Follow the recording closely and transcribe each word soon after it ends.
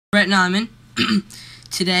Right now I'm in.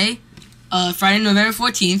 Today, Friday, November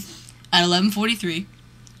 14th, at 11:43,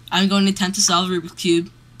 I'm going to attempt to solve a Rubik's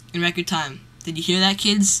Cube in record time. Did you hear that,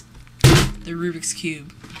 kids? The Rubik's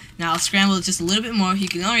Cube. Now, I'll scramble it just a little bit more. You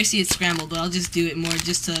can already see it's scrambled, but I'll just do it more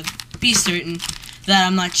just to be certain that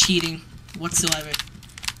I'm not cheating whatsoever.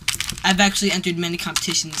 I've actually entered many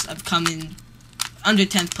competitions. I've come in under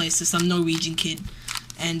 10th place to some Norwegian kid,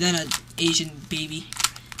 and then an Asian baby.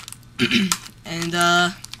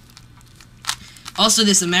 And, also,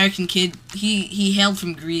 this American kid, he hailed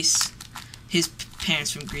from Greece. His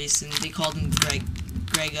parents from Greece, and they called him Greg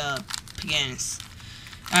Paganis.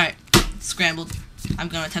 Alright, scrambled. I'm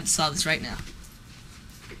going to attempt to solve this right now.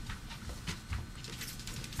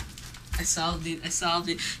 I solved it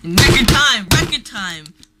in record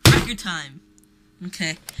time!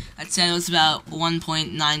 Okay, I'd say it was about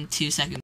 1.92 seconds.